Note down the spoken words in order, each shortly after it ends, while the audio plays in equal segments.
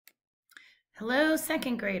Hello,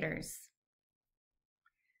 second graders.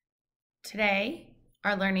 Today,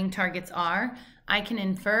 our learning targets are, I can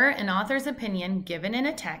infer an author's opinion given in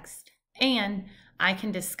a text, and I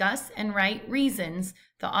can discuss and write reasons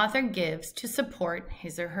the author gives to support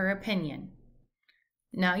his or her opinion.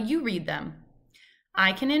 Now you read them.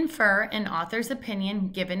 I can infer an author's opinion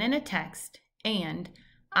given in a text, and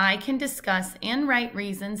I can discuss and write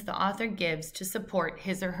reasons the author gives to support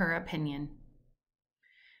his or her opinion.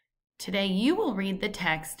 Today you will read the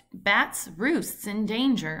text, Bats, Roosts in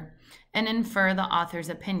Danger, and infer the author's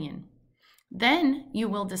opinion. Then you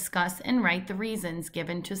will discuss and write the reasons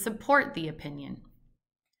given to support the opinion.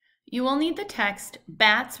 You will need the text,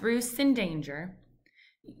 Bats, Roosts in Danger,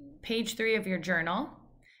 page 3 of your journal,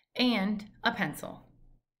 and a pencil.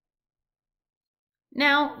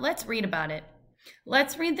 Now let's read about it.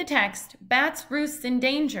 Let's read the text, Bats, Roosts in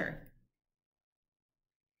Danger.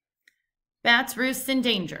 Bats, Roosts in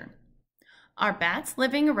Danger. Are bats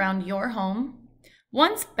living around your home?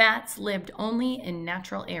 Once bats lived only in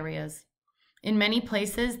natural areas. In many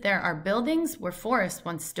places, there are buildings where forests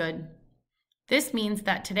once stood. This means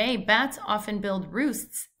that today, bats often build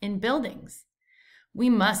roosts in buildings.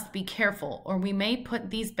 We must be careful, or we may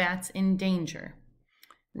put these bats in danger.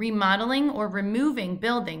 Remodeling or removing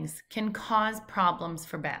buildings can cause problems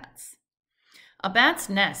for bats. A bat's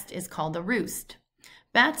nest is called a roost.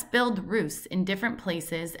 Bats build roosts in different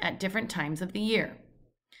places at different times of the year.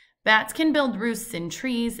 Bats can build roosts in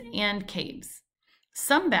trees and caves.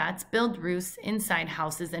 Some bats build roosts inside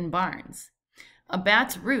houses and barns. A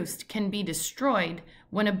bat's roost can be destroyed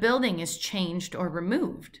when a building is changed or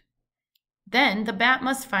removed. Then the bat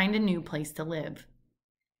must find a new place to live.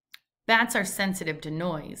 Bats are sensitive to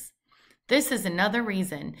noise. This is another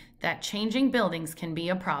reason that changing buildings can be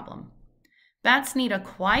a problem. Bats need a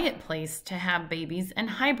quiet place to have babies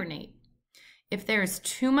and hibernate. If there is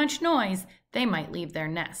too much noise, they might leave their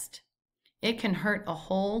nest. It can hurt a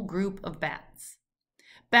whole group of bats.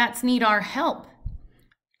 Bats need our help.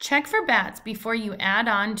 Check for bats before you add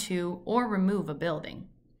on to or remove a building.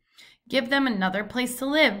 Give them another place to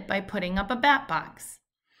live by putting up a bat box.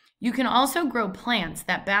 You can also grow plants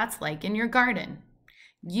that bats like in your garden.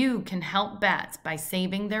 You can help bats by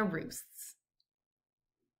saving their roosts.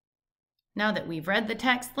 Now that we've read the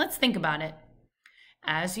text, let's think about it.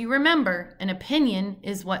 As you remember, an opinion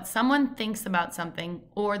is what someone thinks about something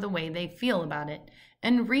or the way they feel about it,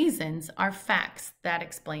 and reasons are facts that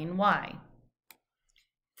explain why.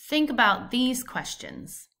 Think about these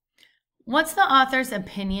questions. What's the author's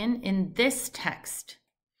opinion in this text?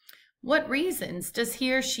 What reasons does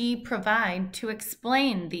he or she provide to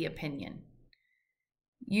explain the opinion?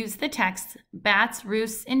 Use the text, Bats,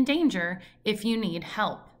 Roosts in Danger, if you need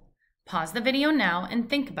help. Pause the video now and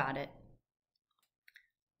think about it.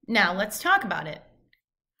 Now let's talk about it.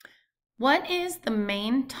 What is the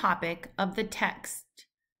main topic of the text?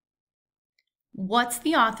 What's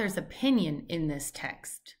the author's opinion in this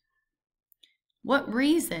text? What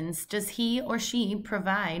reasons does he or she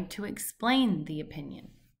provide to explain the opinion?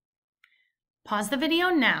 Pause the video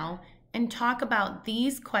now and talk about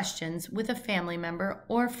these questions with a family member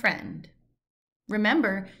or friend.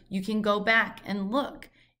 Remember, you can go back and look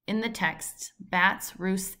in the text, Bats,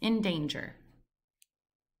 Roosts in Danger.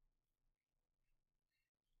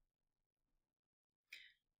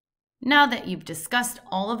 Now that you've discussed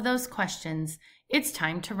all of those questions, it's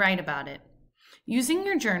time to write about it. Using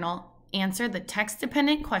your journal, answer the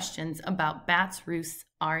text-dependent questions about bats, roosts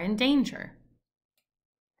are in danger.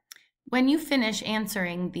 When you finish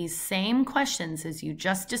answering these same questions as you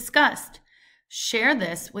just discussed, share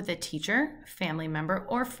this with a teacher, family member,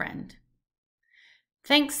 or friend.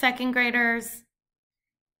 Thanks, second graders.